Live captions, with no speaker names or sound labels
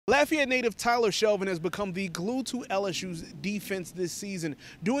Lafayette native Tyler Shelvin has become the glue to LSU's defense this season.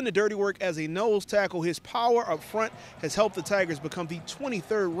 Doing the dirty work as a nose tackle, his power up front has helped the Tigers become the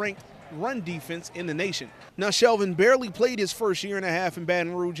 23rd ranked run defense in the nation. Now, Shelvin barely played his first year and a half in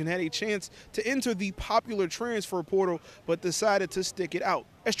Baton Rouge and had a chance to enter the popular transfer portal, but decided to stick it out.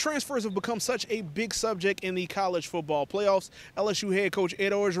 As transfers have become such a big subject in the college football playoffs, LSU head coach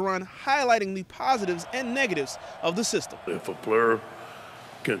Ed Orgeron highlighting the positives and negatives of the system. If a player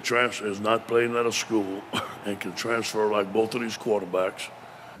can transfer, is not playing at a school, and can transfer like both of these quarterbacks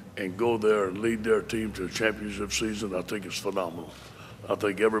and go there and lead their team to the championship season, I think it's phenomenal. I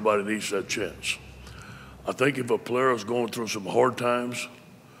think everybody needs that chance. I think if a player is going through some hard times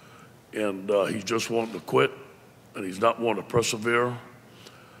and he's just wanting to quit and he's not wanting to persevere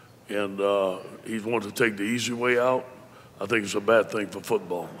and he's wanting to take the easy way out, I think it's a bad thing for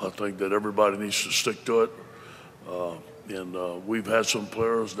football. I think that everybody needs to stick to it. We've had some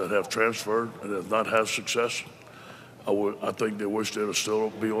players that have transferred and have not had success. I think they wish they'd still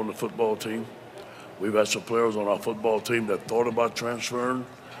be on the football team. We've had some players on our football team that thought about transferring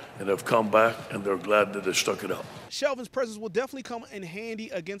and have come back, and they're glad that they stuck it out. Shelvin's presence will definitely come in handy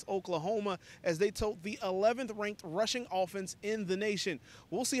against Oklahoma as they tote the 11th ranked rushing offense in the nation.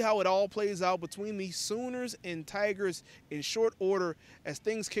 We'll see how it all plays out between the Sooners and Tigers in short order as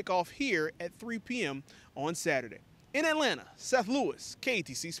things kick off here at 3 p.m. on Saturday. In Atlanta, Seth Lewis,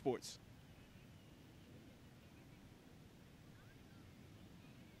 KATC Sports.